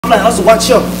plan. I also watch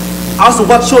you. I also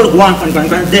watch you go on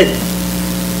and dead.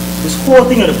 This whole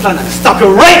thing of the plan, I can stop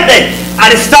you right there.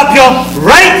 I can stop you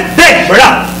right there,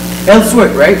 brother.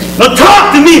 Elsewhere, right? Now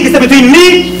talk to me. This is between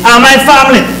me and my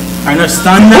family. I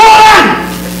understand that. Hold on!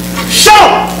 Shut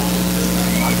up!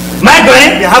 My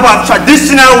granny, they have a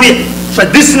traditional way,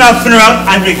 traditional funeral,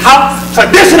 and they have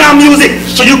traditional music.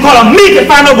 So you call on me to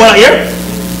find out what I hear?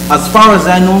 As far as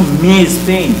I know, me is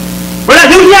paying. Brother,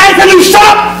 you hear I tell you shut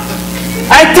up!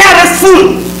 I tell this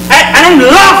fool, I ain't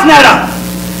laughing at her.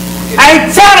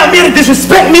 I tell them to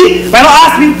disrespect me, but don't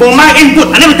ask me for my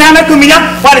input. And every time I come here,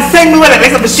 while they sing me with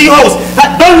like the she house.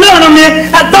 Don't learn on me.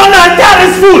 I don't know. I tell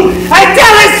this fool. I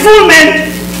tell this fool,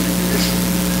 man.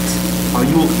 Are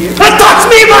you okay? Don't touch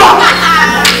me, bro.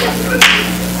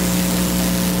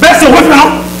 Best your whip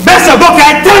now. Best your book.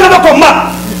 I tell you never come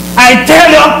back. I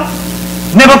tell you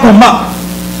never come back.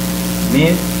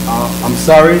 Man, I'm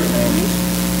sorry.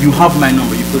 You have my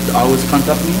number. You could always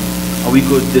contact me, and we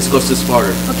could discuss this further.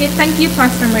 Okay, thank you,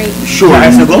 Pastor Mary. Sure, I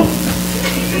have to go.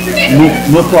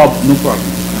 No problem. No problem.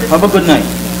 Have a good night.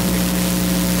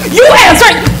 You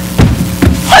answered.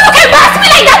 How you can boss me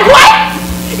like that, boy?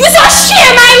 You so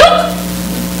shame, my look.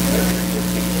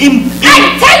 I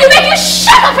tell you, make you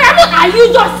shut up your mouth, and you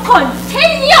just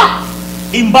continue.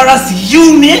 Embarrass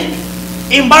you, me?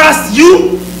 Embarrass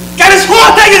you? Can this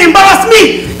whole thing embarrass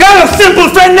me? You're a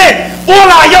simple friend there. All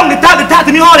our young, they talk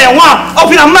to me all they want. Up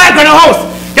in a migrant house.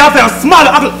 You have to smile,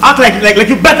 act like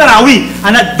you better than we.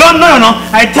 And I don't know,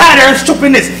 I tired of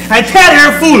stupidness. I tired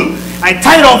of fool. I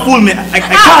tired of fool, me. I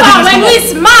can't do this. When we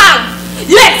smile,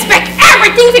 you expect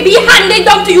everything to be handed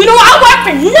down to you. No, I work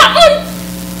for nothing.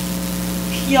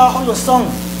 Hear how your song.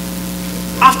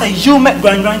 After you met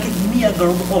Grand, me a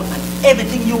girl out, and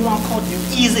everything you want called you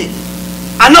easy.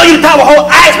 I know you talk about how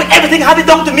I expect everything handed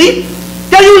down to me.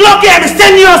 Then you lucky I can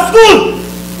send you to school.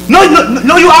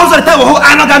 No, you also the type of how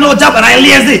I not got no job and I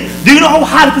lazy. Do you know how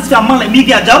hard it is for a man like me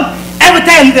get a job? Every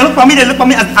time they look for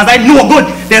me as I know good.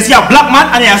 They see a black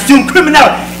man and they assume criminal.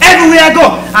 Everywhere I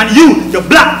go. And you're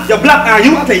black, and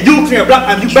you okay, you're black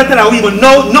and you better than we. But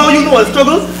no, you know the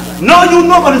struggles. No, you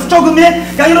know about the struggle, man.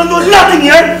 You don't know nothing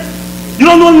here. You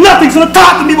don't know nothing, so don't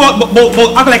talk to me about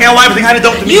act like I want everything handed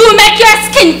down to me. You make your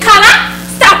skin color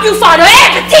stop you for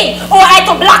everything. Oh, I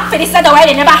to black for this other way,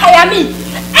 they never hire me.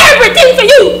 Everything for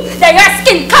you. That your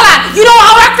skin color. You know I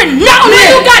work for nothing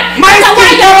you got. My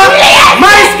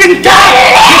skin color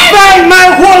define my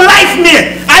whole life,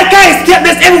 man. I can't escape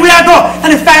this everywhere I go. And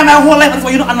define my whole life. That's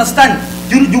why you don't understand.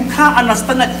 You can't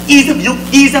understand that easier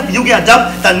if you get a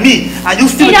job than me. And you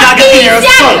still target in your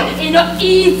skull. It's not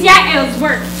easier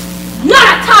elsewhere. Not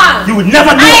at all. You would never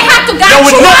know. I had to go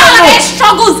through all of these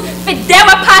struggles for them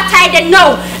apartheid and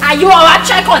now. And you are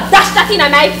trying to dash that in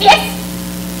my face.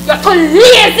 You're too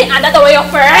lazy and that's the way you're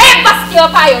forever stay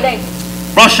up on your day.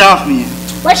 Brush off me.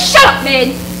 Well, shut up,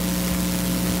 man.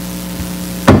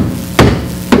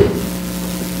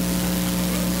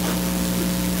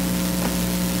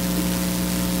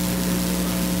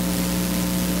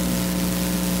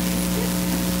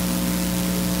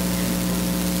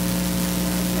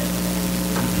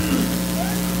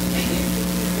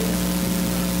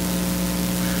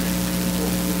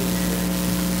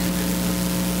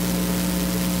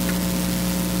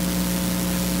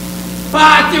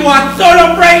 Party was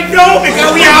celebrate now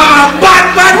because we are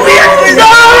bad weird. No!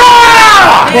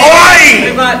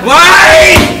 Why?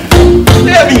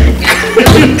 Let me.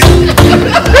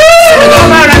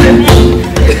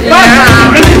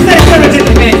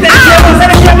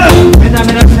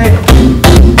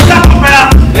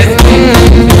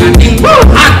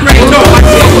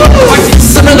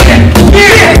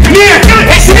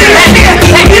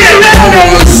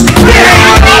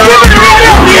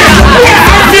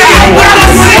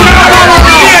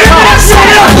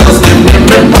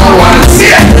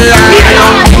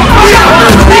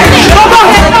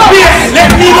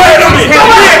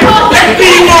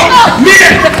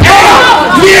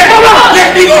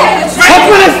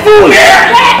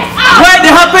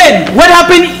 What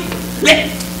happened?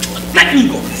 Let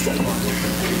me go.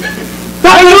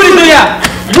 What are you doing here?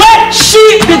 What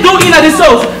she be doing at this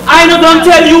house? I know don't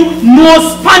tell you no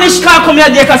Spanish car come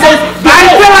here because I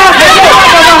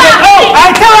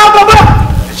tell her, Baba.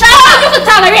 Shut up, you can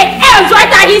tolerate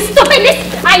Ellsworth and his stupidness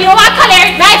and you want to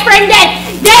tolerate my friend then.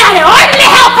 They are the only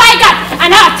help I got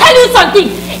and I'll tell you something.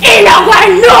 It not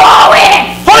going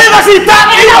nowhere. How you gonna see that?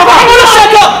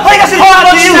 Shut up! How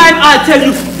much time I tell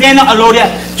you they're not allowed here?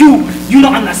 You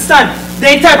don't understand.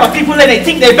 They type of people that they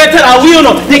think they're better than we, you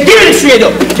know. They give it straight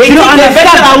up. They don't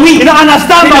understand than we. You don't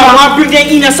understand, Baba. Baba. I bring them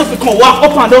in and so we can walk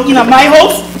up and down in my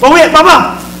house. But wait,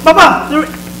 Baba,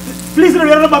 please don't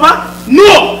Baba.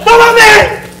 No!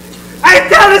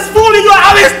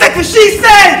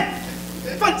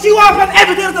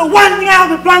 everything is the one thing I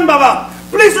have to plan, Baba.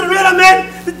 Please celebrate, man.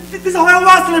 This is how I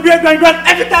want to celebrate Grand.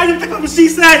 Every time you think of what she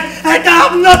said, I can't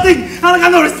have nothing. I don't got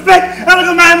no respect. I don't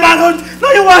got my manhood. No,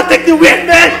 you want to take the weight,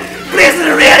 man. Please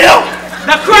celebrate, yo.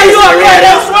 Now cry, you are cry,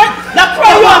 that's right. Now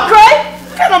cry, you are cry.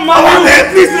 Kind of mama,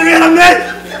 man. Please celebrate, man.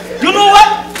 You know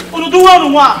what? We'll do what we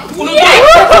want. We'll do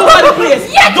what the place.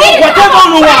 Do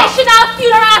whatever we want. Traditional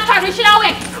funeral, traditional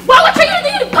way. What would you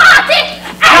do the party?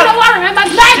 I don't want to remember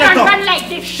life and run like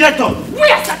this. Shut up.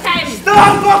 Waste of time.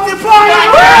 Stop fucking party.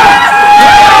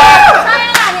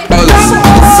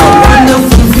 It's a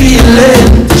wonderful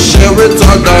feeling to share with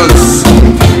others.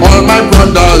 All my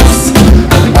brothers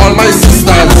and all my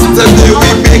sisters. Today we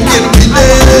making we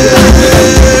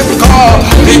live. Call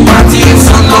we party in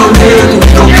sun or rain. We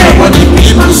don't care what the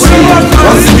people say.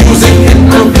 Once the music hit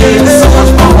the vein, so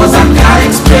much powers I can't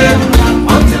explain.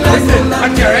 Listen,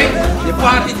 okay, right? The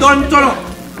party done turn up.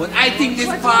 But I think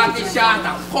this party shot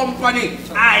a company.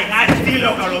 I feel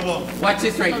like a robot. Watch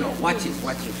this right now. Watch it.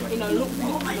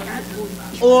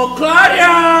 Oh,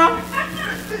 Claudia!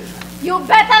 You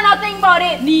better not think about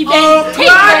it. Oh,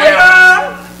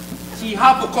 Claudia! She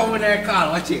have to come in her car.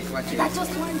 Watch it. That's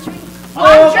just one drink.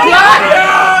 Oh,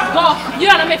 Claudia! Go. You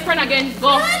are not my friend again.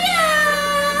 Go.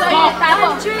 So Go.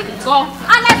 Go.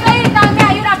 Unless you tell me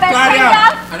you're the best friend.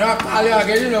 I don't call you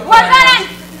again. You know. What then?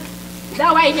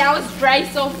 That way here was dry,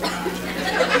 so.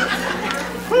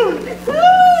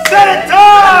 Set it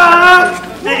up!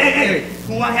 Hey.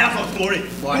 Who I have some story?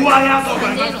 Why? Who I have some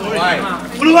story? Why?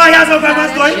 Who I have some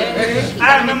story?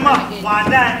 I remember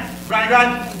one time,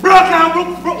 broke down,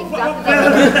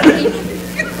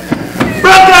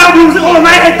 oh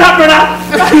my head top, brother.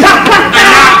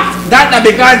 That's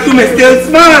because you may still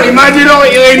smile. Imagine how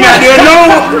you in there, you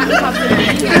know.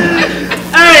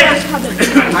 Hey!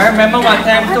 I remember one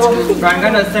time too,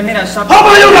 Rangan was sending me a shop. How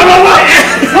about you, Baba?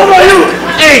 How about you?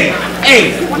 Hey,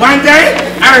 one time,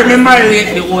 I remember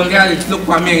the old girl that looked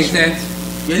at me and said,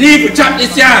 you need to chop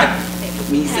this yard.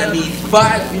 Me said, me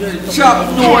bad, you know, chop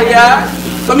no yard.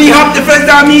 So me have the first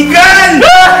time me gun.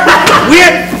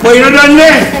 Wait, but you know done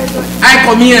there. I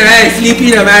come here and I sleep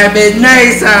in my bed,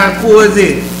 nice and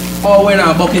cozy. Oh, when a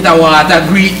bucket of water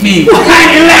greet me.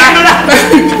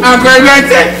 I'm going to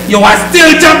say, you are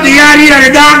still chop the yard in the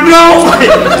dark now.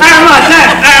 I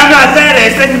am not saying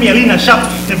they sent me in a shop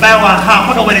to buy one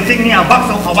half. What about the thing in a box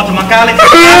of what to Macaulay?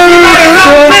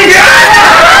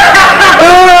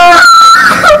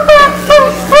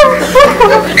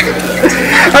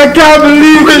 I can't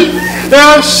believe it. They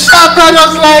have shot at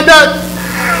us like that.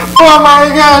 Oh my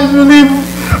God, believe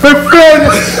my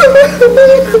friend.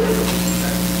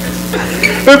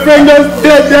 My friend is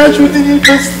dead. They're shooting you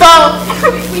to stop.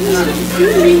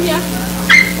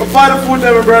 I'll find a food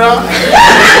never, brother.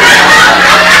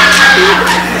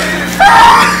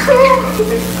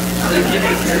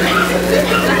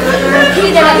 He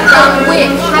did it wrong way.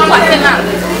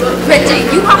 Richie,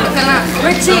 you have to come out.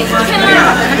 Richie,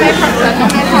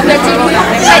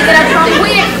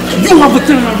 you have to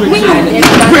turn around.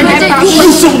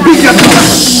 You so big at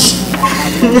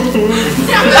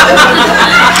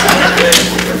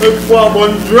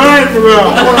one drive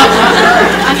around.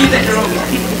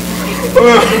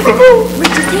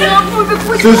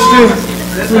 This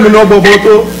is no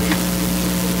boboto.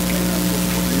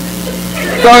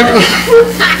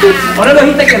 Whatever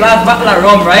he take the last bottle of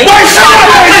rum, right?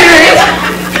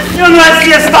 You know I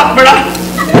see a stop, brother.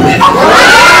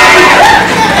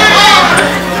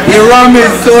 The rum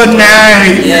is so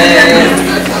nice. Yeah.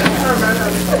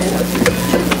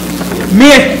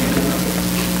 Mate,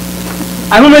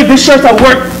 I don't know if this shirt will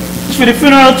work for the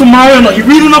funeral tomorrow or not. You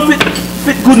really not fit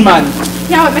good, man.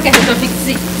 Yeah, I'll make it a big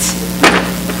seat.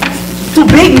 Too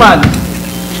big, man.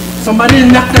 Somebody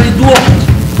knocked at the door.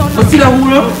 Go see the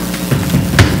hula.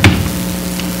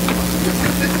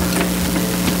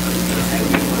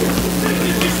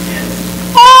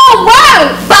 Oh,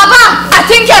 wow! Baba, I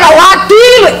think you're a wild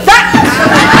deal with that.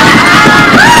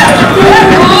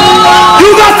 You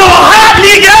got so hot,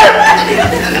 nigga!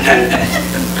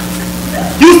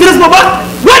 You see this, Baba?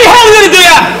 What the hell are you gonna do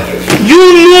here? You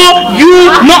know you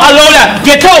not allowed that.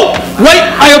 Get out. Wait,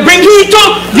 are you bring heat to?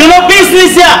 You know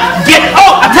business here. Get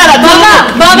out. I tell her, Baba.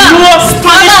 You know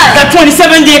Spanish that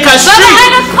 27-day can street. Baba, I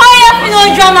don't call for no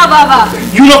drama, Baba.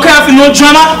 You don't care for no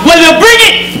drama? Well, you bring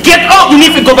it. Get out. You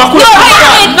need to go back. No,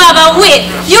 wait, Baba, wait.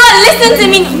 You are listening to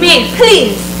me, mate,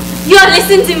 please. You are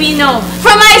listening to me now.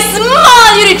 From my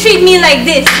small, you to treat me like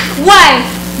this. Why?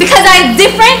 Because I'm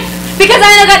different? Because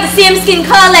I don't got the same skin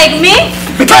color like me?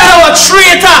 Because I'm a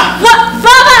traitor. What,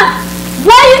 Baba?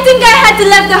 Why do you think I had to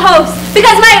leave the house?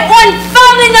 Because my own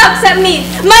family not accept me.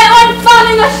 My own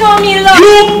family not show me love.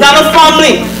 You, that a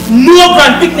family. No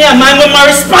grand picnic and man will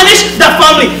marry Spanish, that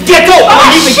family. Get out. Oh,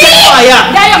 I need to get fire.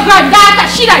 That your granddaughter,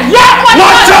 she that yeah. What you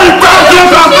talking about,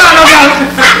 girl?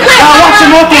 Now watch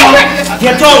him up,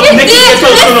 Get out. Make it get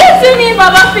out. Listen to me,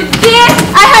 Baba. For days,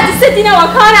 I had to sit in our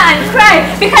corner and cry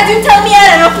because you tell me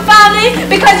I had a family,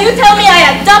 because you tell me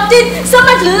I adopted. So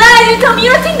much lies you tell me.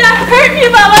 You don't think that hurt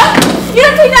me, Baba? You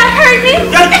don't think that hurt me?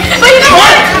 But you know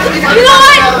what? You know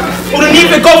what? We don't need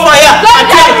to go fire. God,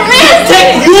 that raised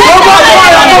Take me. you. You are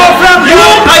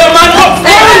your man up.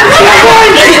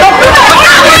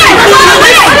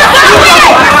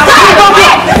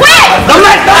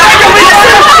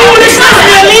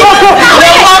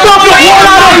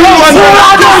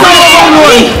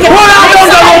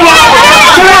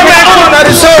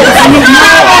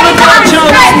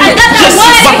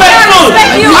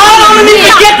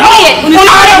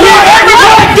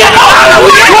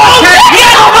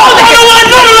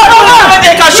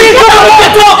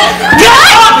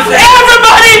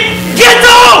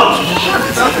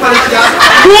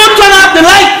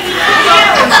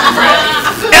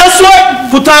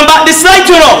 Put on back this light,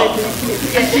 you know.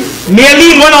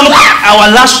 Merely went on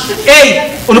our lash.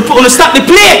 Hey, on the start the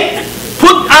play.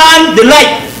 Put on the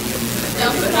light.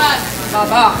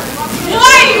 Baba.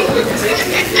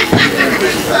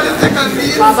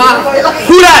 Baba.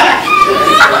 Who that?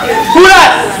 Who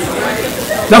that?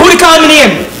 Now who they call me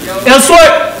name?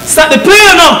 Elsewhere, start the play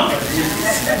or no?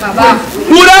 Baba.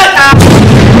 Who that?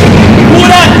 Who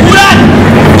that? Who that?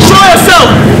 Show yourself.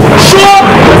 Show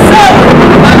yourself.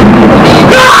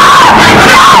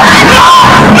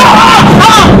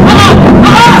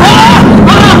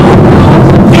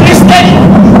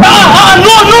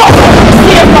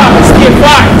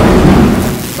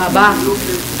 Baba,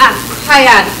 as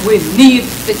tired, we need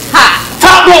the talk.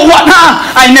 Talk about what now?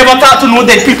 I never talked to no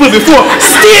dead people before.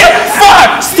 Stay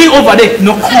far. Stay over there.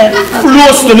 No, come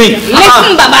close to me.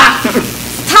 Listen, Baba.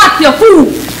 Start your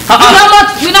food.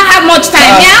 We don't have much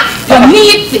time here. You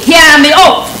need to hear me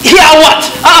out. Hear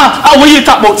what? What you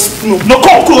talk about? No,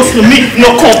 come close to me.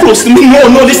 No, come close to me.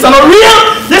 No, this is not real.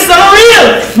 This is not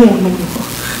real. No.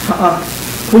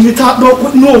 When you talk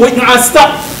about, no, wait, no,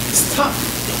 stop. Stop.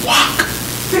 Walk.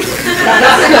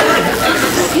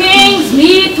 Things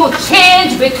need to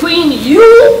change between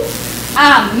you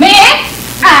and me.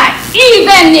 I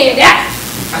even need that.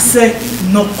 I said,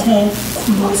 no, come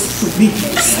close to me.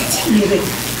 Stay.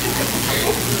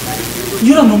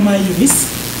 You don't know my Eunice.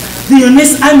 The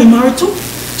Eunice I'm married to,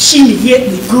 she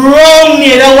hate me. Grown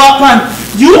near the weapon.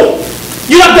 You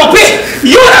not got it.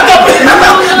 You not got it.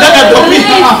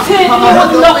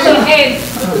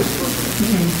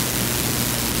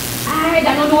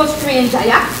 I don't know no stranger,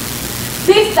 yeah?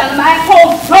 This is my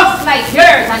home just like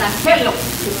yours, and I tell you,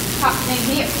 it's happening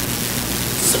here.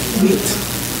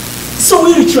 So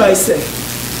will you try to say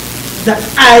that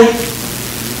I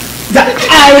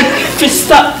to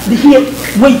stop the hate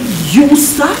when you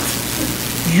start?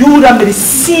 You that be the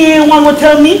same one will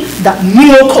tell me that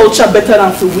no culture better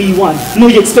than for we one. No,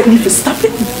 you expect me to stop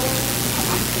it?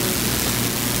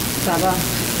 Baba,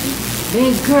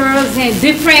 these girls are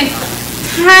different.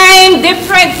 Time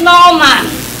different now, man.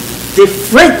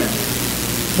 Different?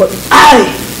 But I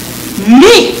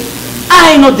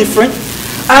not different.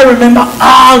 I remember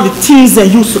all the things they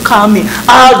used to call me,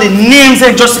 all the names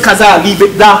they just because I leave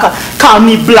it darker, call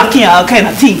me black and all kind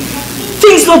of thing.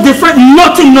 Things no different,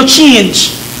 nothing no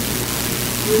change.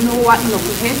 You know what,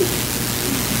 knucklehead?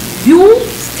 You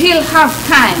still have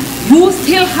time. You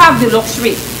still have the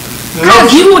luxury.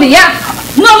 As you the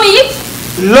no me.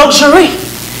 Luxury?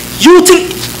 You think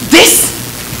this?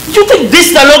 You think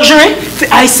this the luxury?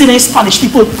 I see the Spanish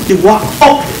people, they walk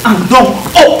up and down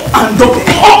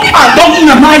in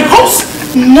my house.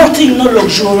 Nothing no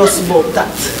luxurious about that.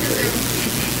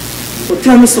 But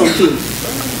tell me something.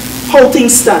 How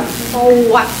things stand? Oh,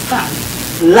 what stand?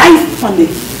 Life on the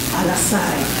other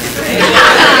side.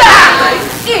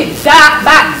 It's that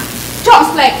bad.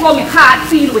 Just like how my heart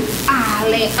feel with all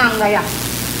the anger.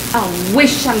 I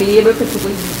wish I'd be able to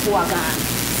forgive before God.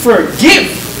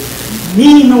 Forgive?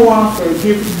 Me no want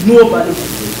forgive nobody.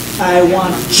 I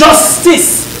want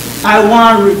justice. I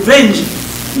want revenge.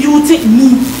 You think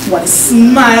me want to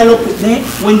smile up with them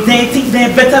when they think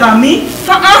they're better than me?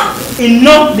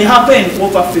 Enough they happen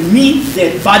over for me,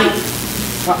 their body.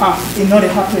 Enough they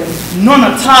happen. None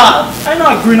at all. I know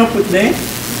I green up with them.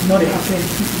 Enough they happen.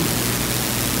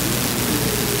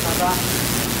 Baba,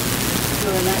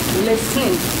 you're not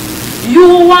listening. You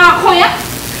want quiet?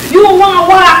 You want to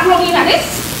walk wrong in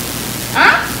this?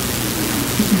 Huh?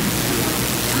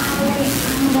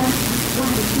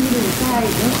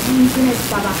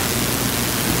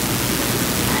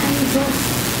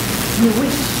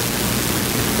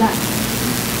 that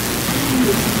I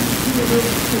will be able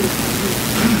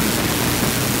to